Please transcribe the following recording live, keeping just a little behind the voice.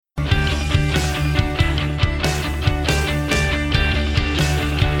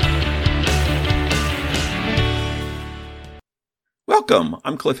Welcome.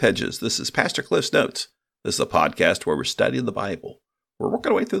 I'm Cliff Hedges. This is Pastor Cliff's Notes. This is a podcast where we're studying the Bible. We're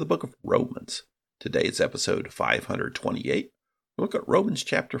working our way through the book of Romans. Today it's episode 528. We'll look at Romans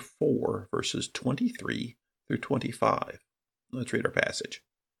chapter 4, verses 23 through 25. Let's read our passage.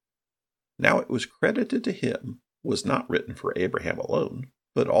 Now it was credited to him was not written for Abraham alone,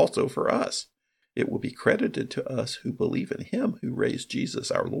 but also for us. It will be credited to us who believe in him who raised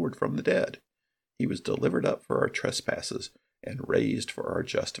Jesus our Lord from the dead. He was delivered up for our trespasses and raised for our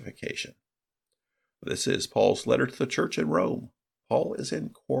justification. This is Paul's letter to the church in Rome. Paul is in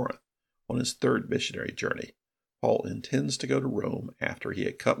Corinth on his third missionary journey. Paul intends to go to Rome after he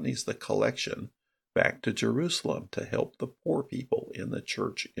accompanies the collection back to Jerusalem to help the poor people in the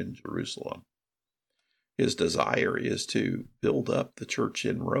church in Jerusalem. His desire is to build up the church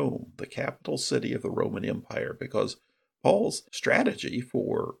in Rome, the capital city of the Roman Empire, because Paul's strategy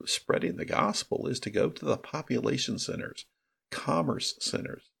for spreading the gospel is to go to the population centers, commerce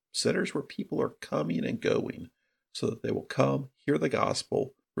centers, centers where people are coming and going, so that they will come, hear the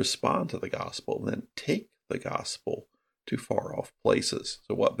gospel, respond to the gospel, and then take the gospel to far off places.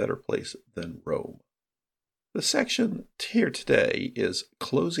 So what better place than Rome? The section here today is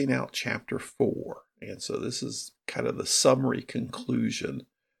closing out chapter 4. And so this is kind of the summary conclusion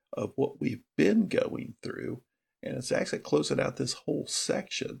of what we've been going through. And it's actually closing out this whole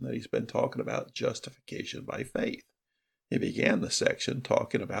section that he's been talking about justification by faith. He began the section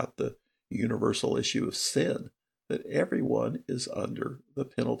talking about the universal issue of sin, that everyone is under the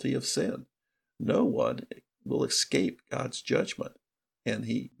penalty of sin. No one will escape God's judgment. And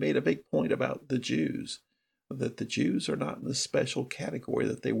he made a big point about the Jews, that the Jews are not in the special category,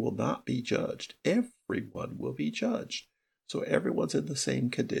 that they will not be judged. Everyone will be judged. So everyone's in the same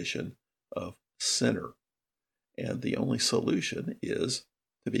condition of sinner. And the only solution is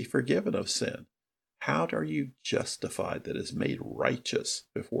to be forgiven of sin. How are you justified, that is made righteous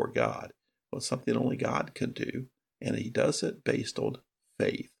before God? Well, it's something only God can do, and he does it based on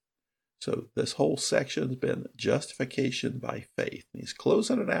faith. So this whole section has been justification by faith. And he's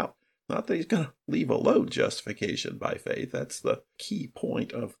closing it out. Not that he's going to leave alone justification by faith. That's the key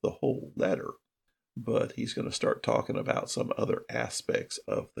point of the whole letter. But he's going to start talking about some other aspects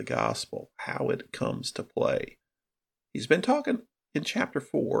of the gospel, how it comes to play. He's been talking in chapter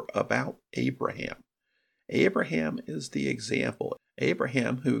 4 about Abraham. Abraham is the example.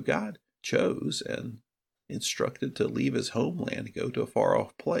 Abraham, who God chose and instructed to leave his homeland and go to a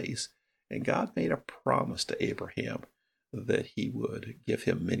far-off place. And God made a promise to Abraham that he would give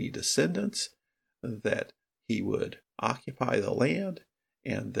him many descendants, that he would occupy the land,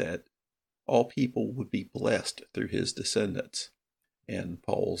 and that all people would be blessed through his descendants. And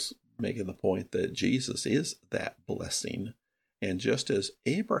Paul's making the point that Jesus is that blessing. And just as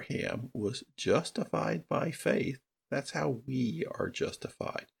Abraham was justified by faith, that's how we are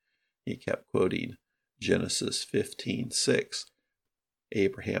justified. He kept quoting Genesis 15:6.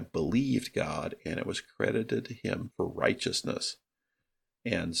 Abraham believed God, and it was credited to him for righteousness.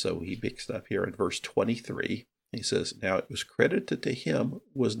 And so he picks up here in verse 23. He says, now it was credited to him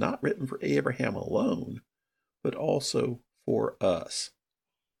was not written for Abraham alone, but also for us.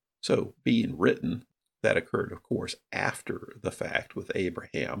 So being written, that occurred, of course, after the fact with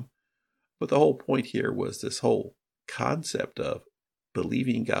Abraham. But the whole point here was this whole concept of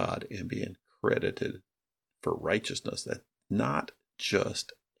believing God and being credited for righteousness. That's not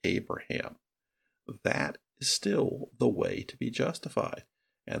just Abraham. That is still the way to be justified,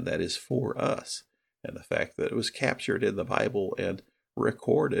 and that is for us. And the fact that it was captured in the Bible and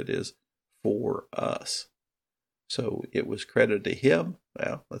recorded is for us. So it was credited to him.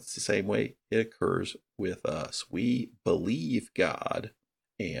 Well, that's the same way it occurs with us. We believe God,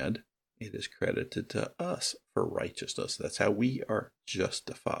 and it is credited to us for righteousness. That's how we are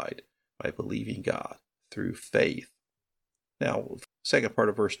justified, by believing God through faith. Now, second part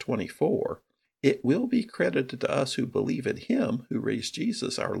of verse 24, it will be credited to us who believe in him who raised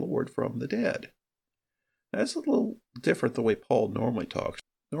Jesus our Lord from the dead. That's a little different the way Paul normally talks.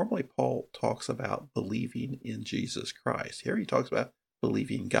 Normally, Paul talks about believing in Jesus Christ. Here he talks about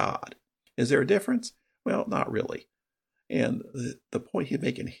believing God. Is there a difference? Well, not really. And the point he's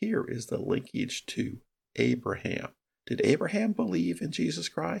making here is the linkage to Abraham. Did Abraham believe in Jesus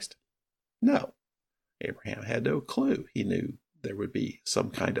Christ? No. Abraham had no clue. He knew there would be some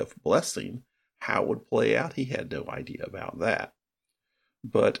kind of blessing. How it would play out, he had no idea about that.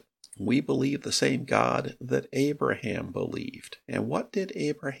 But we believe the same God that Abraham believed. And what did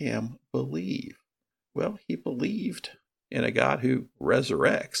Abraham believe? Well, he believed in a God who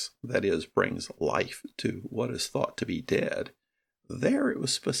resurrects, that is, brings life to what is thought to be dead. There it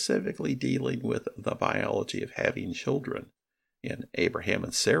was specifically dealing with the biology of having children. In Abraham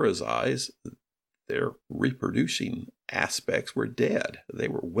and Sarah's eyes, their reproducing aspects were dead. They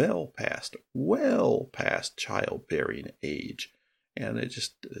were well past childbearing age. And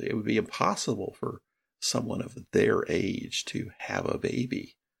it would be impossible for someone of their age to have a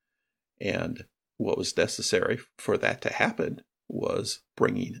baby. And what was necessary for that to happen was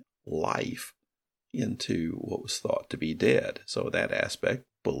bringing life into what was thought to be dead. So that aspect,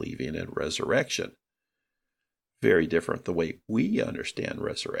 believing in resurrection. Very different the way we understand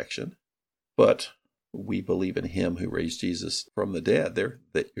resurrection, but we believe in him who raised Jesus from the dead. There,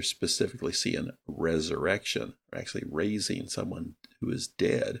 that you're specifically seeing resurrection, actually raising someone who is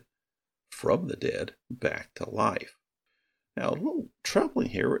dead from the dead back to life. Now, a little troubling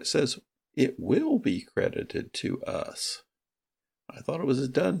here where it says, it will be credited to us. I thought it was a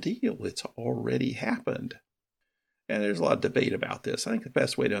done deal. It's already happened. And there's a lot of debate about this. I think the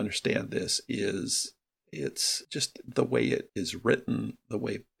best way to understand this is it's just the way it is written, the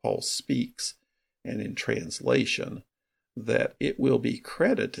way Paul speaks, and in translation, that it will be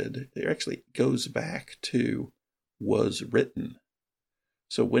credited. It actually goes back to was written.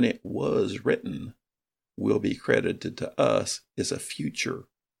 So when it was written, will be credited to us is a future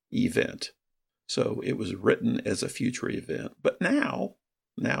event. So it was written as a future event, but now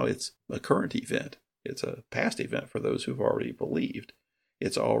it's a current event. It's a past event for those who've already believed.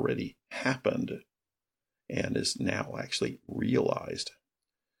 It's already happened and is now actually realized.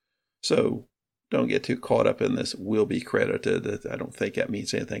 So don't get too caught up in this will be credited. I don't think that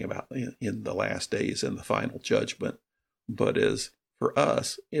means anything about in the last days and the final judgment, but as for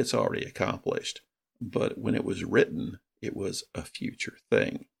us, it's already accomplished. But when it was written, it was a future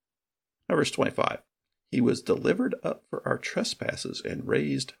thing. Now, verse 25, he was delivered up for our trespasses and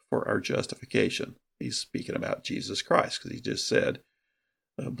raised for our justification. He's speaking about Jesus Christ because he just said,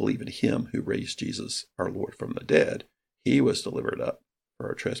 believe in him who raised Jesus, our Lord, from the dead. He was delivered up for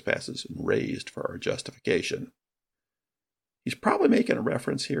our trespasses and raised for our justification. He's probably making a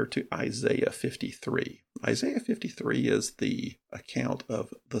reference here to Isaiah 53. Isaiah 53 is the account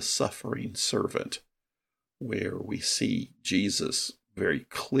of the suffering servant, where we see Jesus very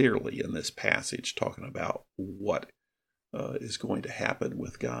clearly in this passage talking about what is going to happen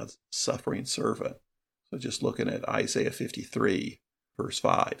with God's suffering servant. So just looking at Isaiah 53, verse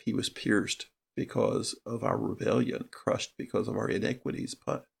 5, he was pierced because of our rebellion, crushed because of our iniquities.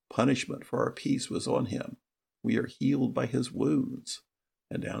 Punishment for our peace was on him. We are healed by his wounds.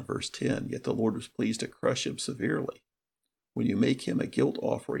 And down verse 10, yet the Lord was pleased to crush him severely. When you make him a guilt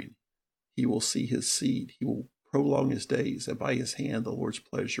offering, he will see his seed. He will prolong his days, and by his hand the Lord's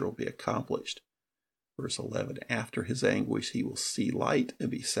pleasure will be accomplished. Verse 11, after his anguish he will see light and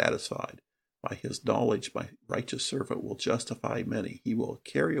be satisfied. By his knowledge my righteous servant will justify many. He will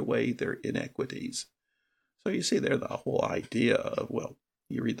carry away their iniquities. So you see there the whole idea of, well,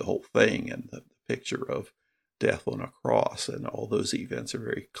 you read the whole thing and the picture of death on a cross, and all those events are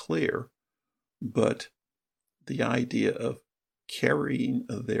very clear. But the idea of carrying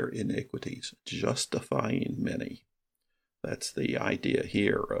their iniquities, justifying many. That's the idea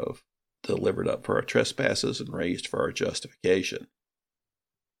here of delivered up for our trespasses and raised for our justification.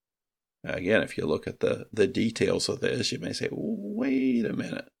 Again, if you look at the details of this, you may say, wait a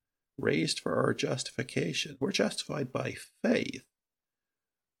minute, raised for our justification. We're justified by faith.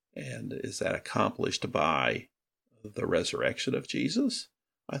 And is that accomplished by the resurrection of Jesus?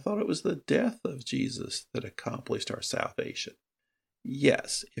 I thought it was the death of Jesus that accomplished our salvation.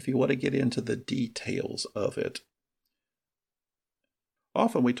 Yes, if you want to get into the details of it.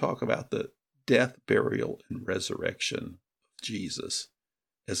 Often we talk about the death, burial, and resurrection of Jesus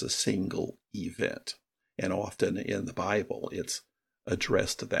as a single event. And often in the Bible, it's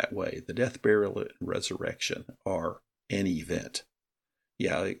addressed that way. The death, burial, and resurrection are an event.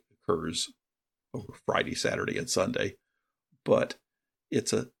 Yeah, it occurs over Friday, Saturday, and Sunday, but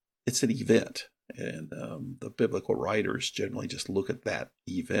it's an event. And the biblical writers generally just look at that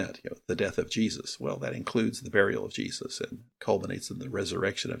event, the death of Jesus. Well, that includes the burial of Jesus and culminates in the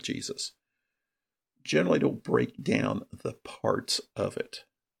resurrection of Jesus. Generally don't break down the parts of it.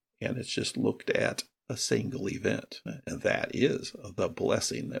 And it's just looked at a single event. And that is the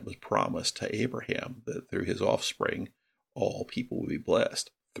blessing that was promised to Abraham, that through his offspring, all people will be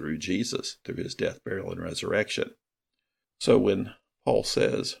blessed through Jesus, through his death, burial, and resurrection. So when Paul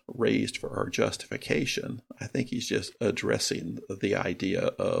says, raised for our justification, I think he's just addressing the idea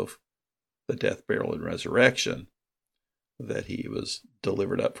of the death, burial, and resurrection, that he was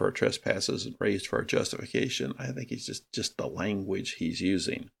delivered up for our trespasses and raised for our justification. I think he's just the language he's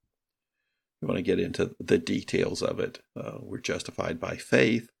using. You want to get into the details of it. We're justified by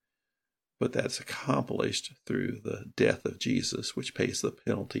faith, but that's accomplished through the death of Jesus, which pays the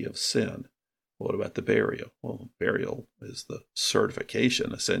penalty of sin. What about the burial? Well, burial is the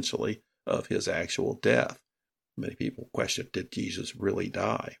certification, essentially, of his actual death. Many people question, did Jesus really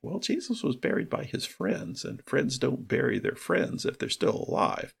die? Well, Jesus was buried by his friends, and friends don't bury their friends if they're still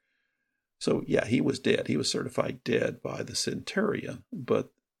alive. So, yeah, he was dead. He was certified dead by the centurion,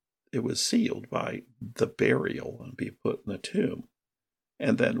 but it was sealed by the burial and be put in a tomb.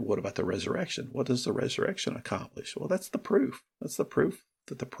 And then what about the resurrection? What does the resurrection accomplish? Well, that's the proof. That's the proof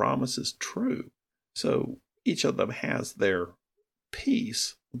that the promise is true. So each of them has their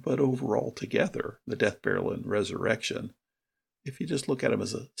piece, but overall together, the death, burial, and resurrection, if you just look at them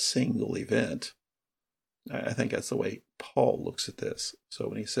as a single event, I think that's the way Paul looks at this. So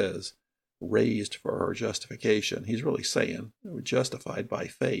when he says, raised for our justification, he's really saying we're justified by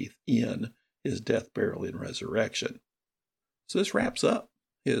faith in his death, burial, and resurrection. So this wraps up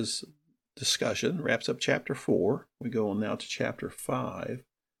his discussion, wraps up chapter 4. We go on now to chapter 5.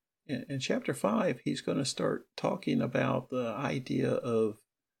 In chapter 5, he's going to start talking about the idea of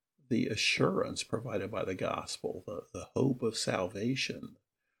the assurance provided by the gospel, the hope of salvation,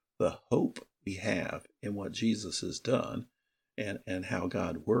 the hope we have in what Jesus has done, and how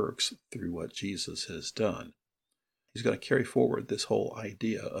God works through what Jesus has done. He's going to carry forward this whole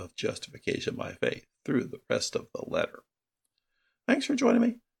idea of justification by faith through the rest of the letter. Thanks for joining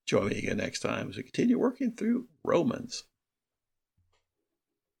me. Join me again next time as we continue working through Romans.